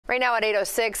Right now at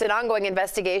 8:06, an ongoing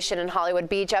investigation in Hollywood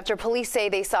Beach after police say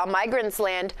they saw migrants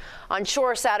land on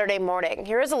shore Saturday morning.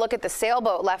 Here is a look at the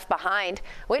sailboat left behind.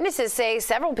 Witnesses say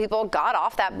several people got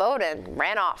off that boat and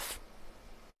ran off.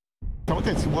 Thought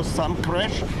it was some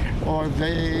crash or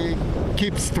they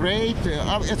keep straight.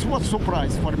 It was a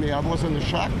surprise for me. I was in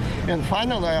shock. And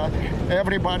finally,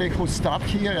 everybody who stopped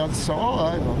here and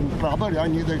saw, probably I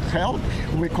needed help.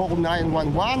 We called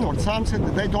 911 or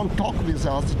something. They don't talk with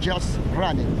us, just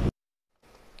running.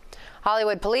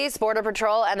 Hollywood Police, Border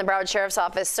Patrol, and the Broward Sheriff's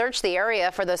Office searched the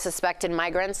area for the suspected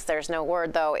migrants. There's no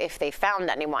word, though, if they found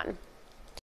anyone.